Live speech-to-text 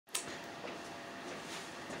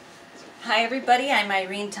Hi everybody, I'm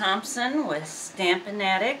Irene Thompson with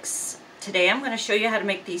Stampnaddicts. Today I'm going to show you how to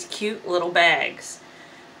make these cute little bags.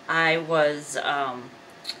 I was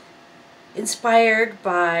inspired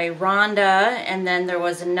by Rhonda, and then there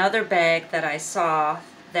was another bag that I saw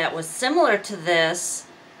that was similar to this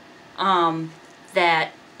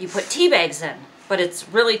that you put tea bags in, but it's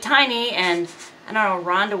really tiny. And I don't know,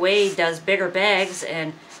 Rhonda Wade does bigger bags,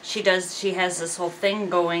 and she has this whole thing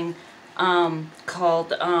going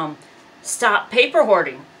called Stop Paper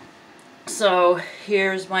Hoarding. So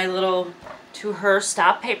here's my little to her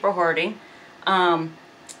Stop Paper Hoarding.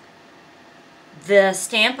 The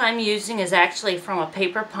stamp I'm using is actually from a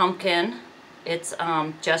paper pumpkin. It's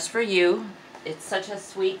just for you. It's such a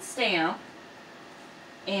sweet stamp.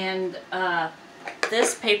 And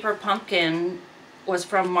this paper pumpkin was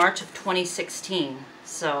from March of 2016.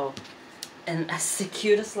 So, and that's the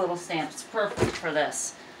cutest little stamp. It's perfect for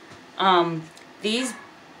this. These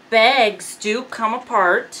bags do come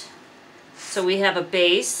apart. So we have a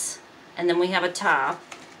base and then we have a top.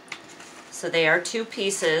 So they are two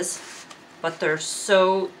pieces, but they're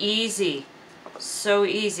so easy. So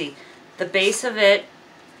easy. The base of it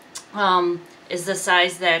is the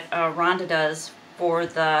size that Rhonda does for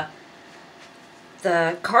the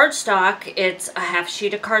cardstock. It's a half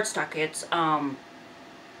sheet of cardstock.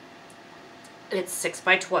 It's 6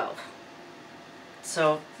 by 12.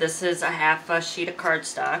 So this is a half a sheet of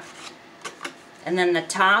cardstock. And then the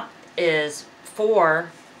top is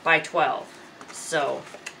 4 by 12. So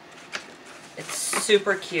it's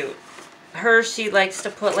super cute. She likes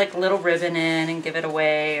to put like a little ribbon in and give it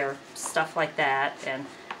away or stuff like that. And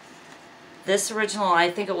this original,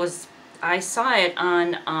 I saw it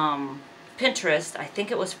on Pinterest. I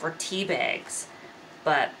think it was for tea bags.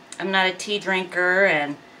 But I'm not a tea drinker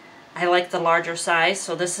and I like the larger size,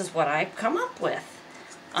 so this is what I've come up with.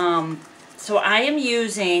 So I am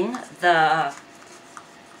using the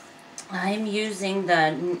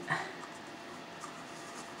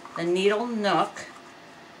needle nook,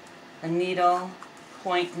 the needle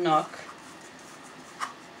point nook,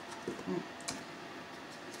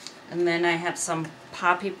 and then I have some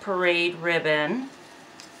Poppy Parade ribbon.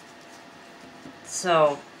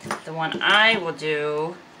 So the one I will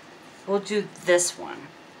do, we'll do this one.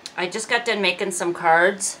 I just got done making some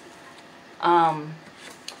cards.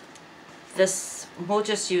 We'll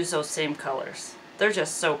just use those same colors. They're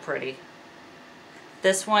just so pretty.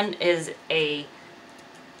 This one is a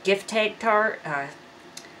gift tag card.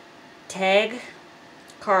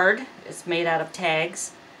 It's made out of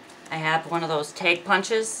tags. I have one of those tag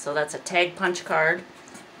punches, so that's a tag punch card.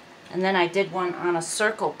 And then I did one on a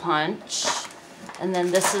circle punch. And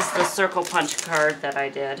then this is the circle punch card that I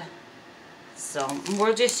did. So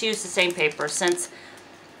we'll just use the same paper since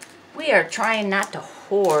we are trying not to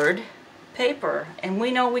hoard paper. And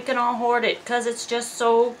we know we can all hoard it because it's just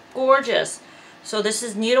so gorgeous. So this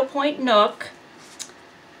is Needlepoint Nook.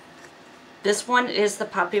 This one is the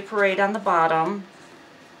Poppy Parade on the bottom.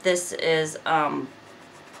 This is, what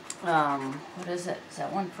is it? Is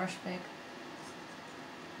that one Fresh Bake?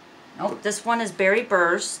 Nope, this one is Berry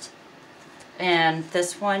Burst. And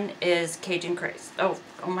this one is Cajun Craze. Oh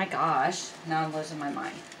my gosh. Now I'm losing my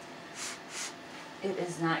mind. It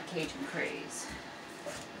is not Cajun Craze.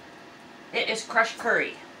 It is Crushed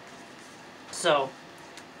Curry. So,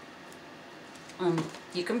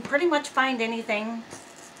 you can pretty much find anything,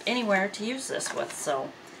 anywhere to use this with.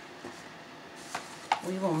 So,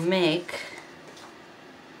 we will make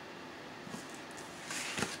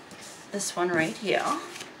this one right here.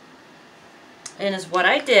 And what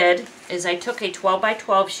I did is I took a 12 by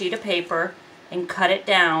 12 sheet of paper and cut it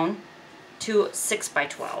down to 6 by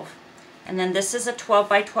 12. And then this is a 12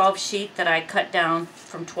 by 12 sheet that I cut down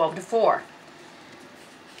from 12 to 4.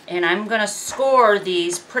 And I'm going to score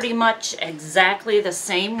these pretty much exactly the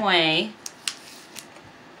same way.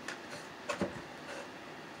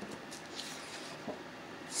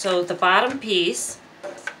 So the bottom piece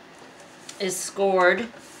is scored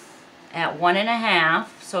at 1.5.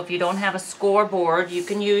 So if you don't have a scoreboard, you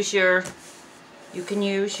can use your you can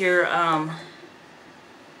use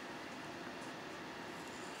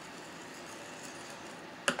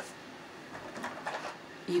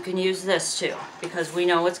this too, because we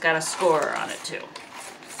know it's got a scorer on it too.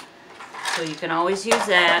 So you can always use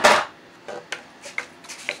that.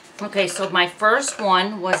 Okay, so my first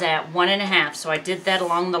one was at 1.5, so I did that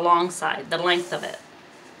along the long side, the length of it.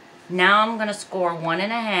 Now I'm going to score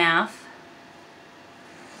 1.5.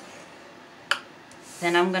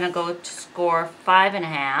 Then I'm going to go to score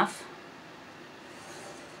 5.5.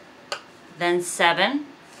 Then 7.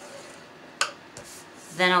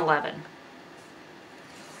 Then 11.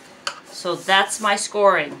 So that's my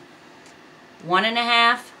scoring.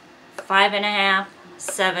 1.5, 5.5,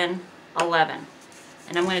 7, 11.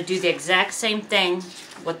 And I'm going to do the exact same thing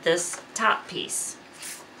with this top piece.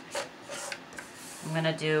 I'm going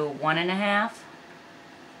to do 1.5,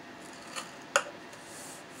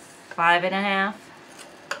 5.5,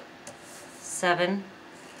 7,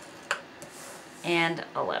 and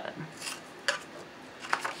 11.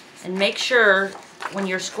 And make sure when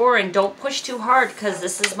you're scoring, don't push too hard because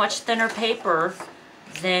this is much thinner paper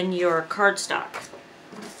than your cardstock.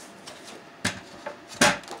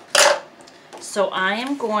 So I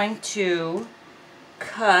am going to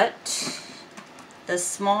cut this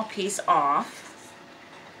small piece off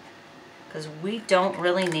because we don't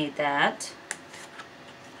really need that.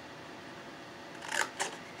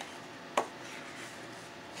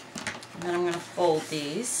 And then I'm going to fold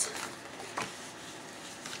these.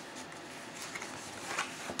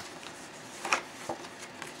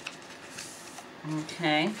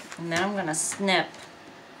 Okay, and then I'm going to snip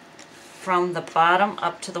from the bottom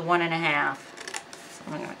up to the 1.5. So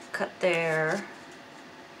I'm going to cut there.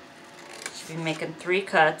 Should be making 3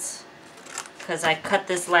 cuts because I cut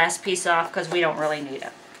this last piece off because we don't really need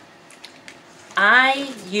it.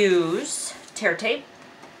 I use tear tape.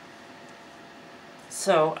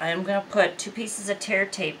 So I'm going to put 2 pieces of tear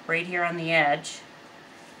tape right here on the edge.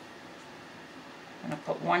 I'm going to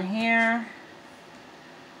put one here.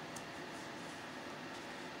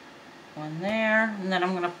 One there, and then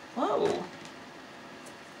I'm going to, whoa,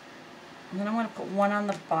 and then I'm going to put one on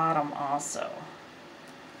the bottom also.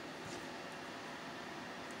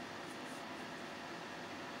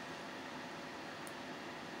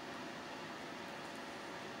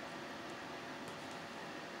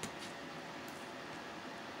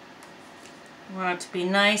 I want it to be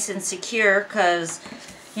nice and secure because,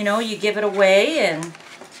 you know, you give it away and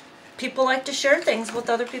people like to share things with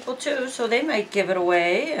other people too, so they might give it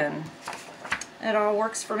away, and it all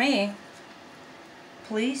works for me.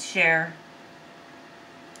 Please share.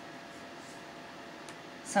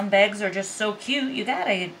 Some bags are just so cute, you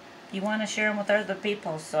want to share them with other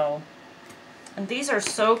people, so. And these are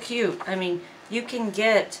so cute. I mean, you can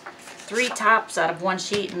get 3 tops out of one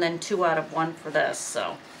sheet and then 2 out of one for this,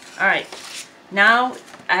 so. Alright, now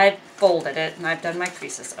I've folded it and I've done my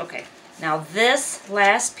creases. Okay. Now this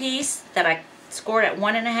last piece that I scored at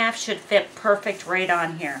 1.5 should fit perfect right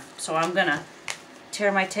on here. So I'm going to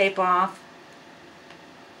tear my tape off.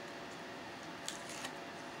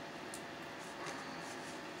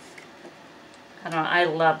 I don't know, I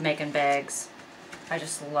love making bags. I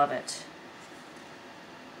just love it.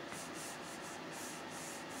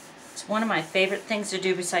 It's one of my favorite things to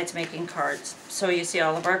do besides making cards. So you see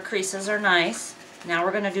all of our creases are nice. Now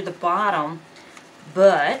we're going to do the bottom,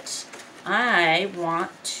 but I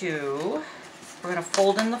want to, we're going to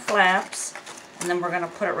fold in the flaps, and then we're going to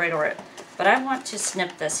put it right over it. But I want to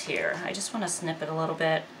snip this here. I just want to snip it a little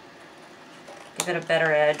bit, give it a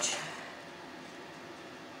better edge.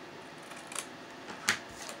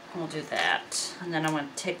 We'll do that. And then I'm going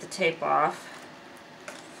to take the tape off,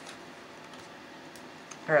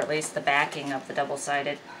 or at least the backing of the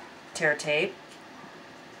double-sided tear tape.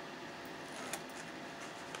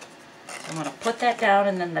 I'm going to put that down,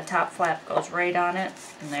 and then the top flap goes right on it,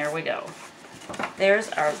 and there we go. There's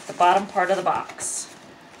the bottom part of the box.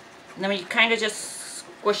 And then you kind of just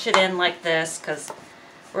squish it in like this, because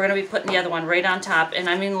we're going to be putting the other one right on top. And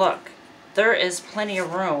I mean, look, there is plenty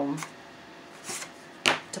of room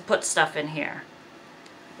to put stuff in here.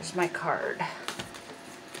 There's my card.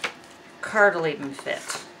 Card will even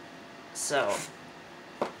fit. So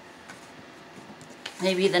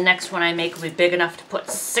maybe the next one I make will be big enough to put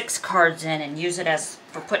 6 cards in and use it as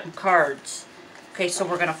for putting cards. Okay, so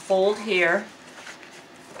we're going to fold here.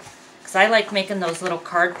 Because I like making those little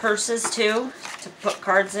card purses too, to put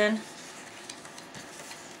cards in.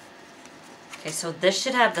 Okay, so this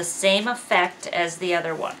should have the same effect as the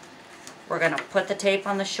other one. We're going to put the tape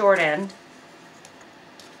on the short end.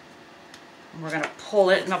 And we're going to pull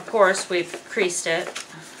it, and of course we've creased it,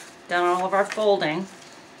 done all of our folding.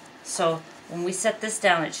 So when we set this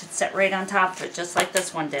down, it should set right on top of it, just like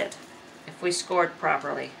this one did, if we scored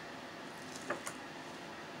properly.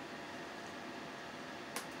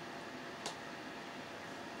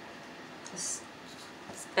 This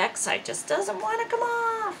backside just doesn't want to come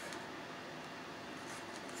off.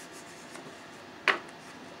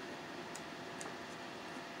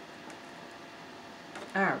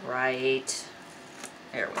 Alright,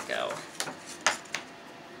 there we go.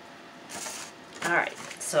 Alright,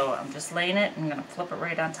 so I'm just laying it and I'm going to flip it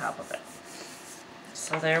right on top of it.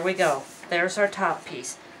 So there we go. There's our top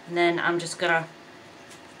piece. And then I'm just going to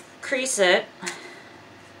crease it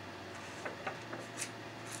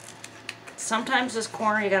sometimes this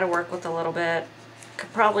corner you got to work with a little bit.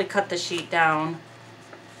 Could probably cut the sheet down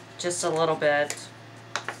just a little bit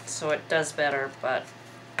so it does better, but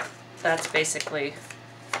that's basically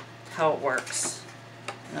how it works.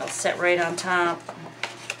 And it'll sit right on top,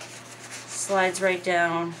 slides right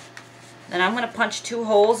down. Then I'm going to punch 2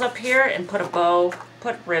 holes up here and put a bow,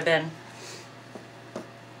 put ribbon.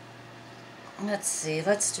 Let's see,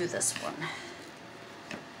 let's do this one.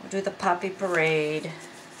 We'll do the Poppy Parade.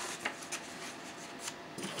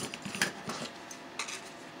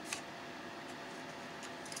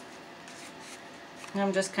 And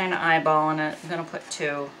I'm just kind of eyeballing it. I'm going to put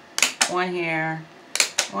 2. 1 here,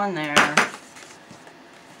 1 there.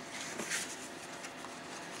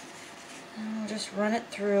 And we'll just run it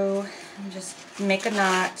through and just make a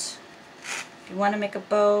knot. If you want to make a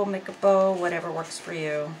bow, whatever works for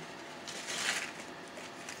you.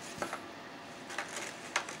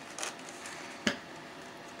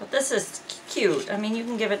 But this is cute. I mean, you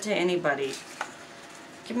can give it to anybody.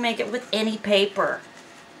 You can make it with any paper.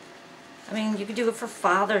 I mean, you could do it for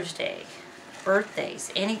Father's Day,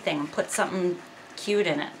 birthdays, anything, and put something cute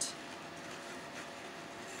in it.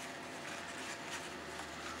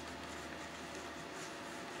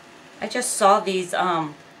 I just saw these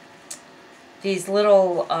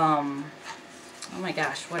little, oh my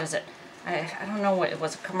gosh, what is it? I don't know what it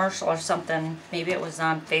was, a commercial or something. Maybe it was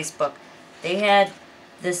on Facebook. They had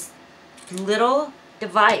this little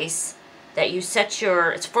device that you set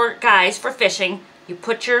your, it's for guys, for fishing. You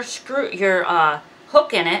put your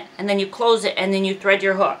hook in it, and then you close it, and then you thread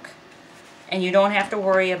your hook. And you don't have to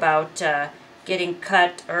worry about getting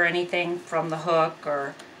cut or anything from the hook,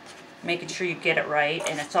 or making sure you get it right,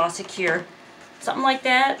 and it's all secure. Something like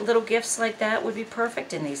that, little gifts like that would be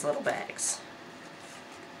perfect in these little bags.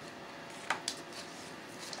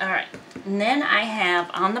 Alright, and then I have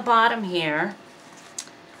on the bottom here,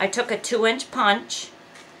 I took a 2-inch punch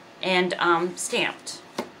and stamped.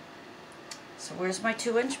 So where's my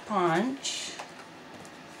 2-inch punch?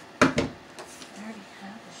 I already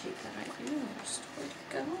have the sheet that I used. Where'd it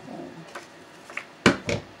go?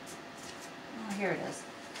 Oh, here it is.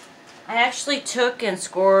 I actually took and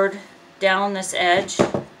scored down this edge.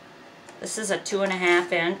 This is a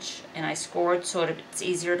 2.5 inch, and I scored so it's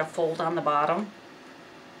easier to fold on the bottom.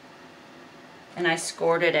 And I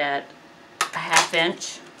scored it at a 1/2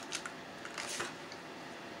 inch.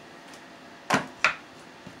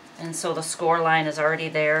 And so the score line is already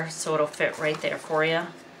there, so it'll fit right there for you.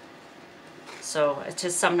 So it's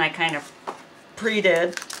just something I kind of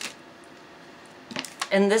pre-did.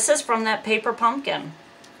 And this is from that paper pumpkin.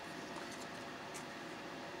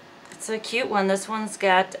 It's a cute one. This one's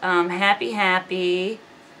got Happy Happy,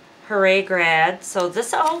 Hooray Grad. So this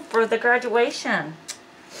is all for the graduation.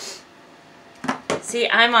 See,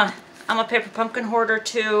 I'm a paper pumpkin hoarder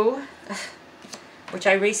too, which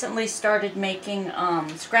I recently started making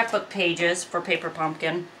scrapbook pages for paper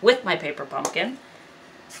pumpkin with my paper pumpkin.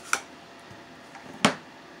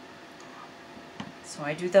 So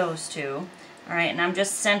I do those too. Alright, and I'm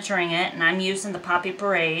just centering it, and I'm using the Poppy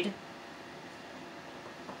Parade.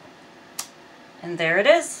 And there it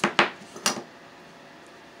is.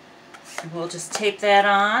 And we'll just tape that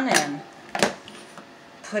on and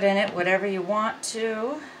put in it whatever you want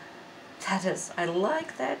to. That is, I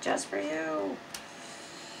like that, just for you.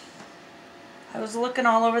 I was looking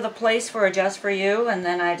all over the place for a just for you, and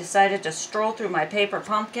then I decided to stroll through my paper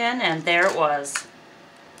pumpkin, and there it was.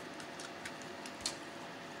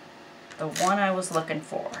 The one I was looking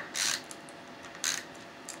for.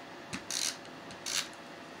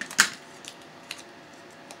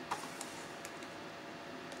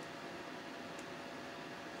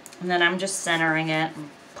 And then I'm just centering it and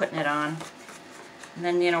putting it on. And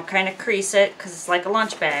then, you know, kind of crease it because it's like a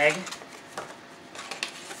lunch bag.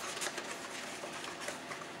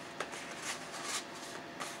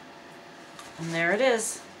 And there it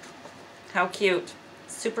is. How cute.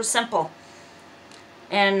 Super simple.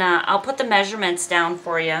 And I'll put the measurements down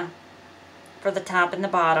for you for the top and the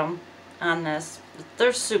bottom on this.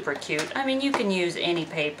 They're super cute. I mean, you can use any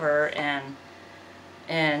paper, and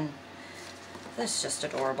that's just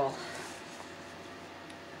adorable.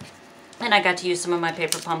 And I got to use some of my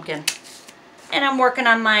paper pumpkin. And I'm working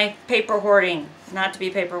on my paper hoarding, not to be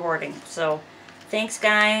paper hoarding. So thanks,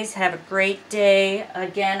 guys. Have a great day.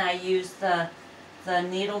 Again, I used the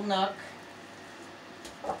Needle Nook.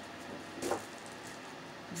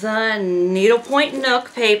 The Needlepoint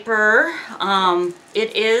Nook paper.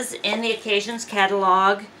 It is in the Occasions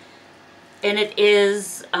catalog, and it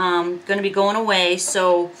is going to be going away.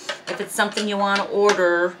 So if it's something you want to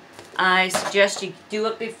order, I suggest you do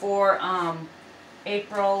it before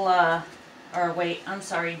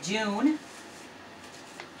June.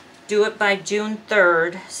 do it by June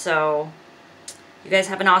 3rd. So you guys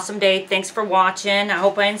have an awesome day. Thanks for watching. I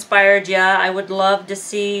hope I inspired you. I would love to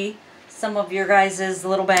see some of your guys'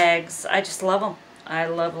 little bags. I just love them. I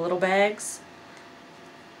love little bags.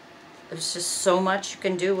 There's just so much you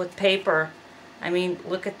can do with paper. I mean,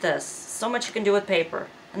 look at this. So much you can do with paper.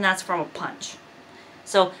 And that's from a punch.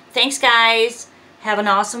 So thanks, guys. Have an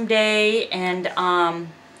awesome day. And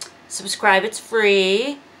subscribe. It's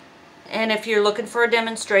free. And if you're looking for a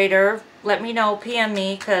demonstrator, let me know. PM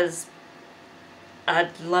me, because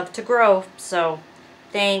I'd love to grow. So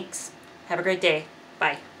thanks. Have a great day.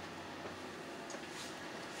 Bye.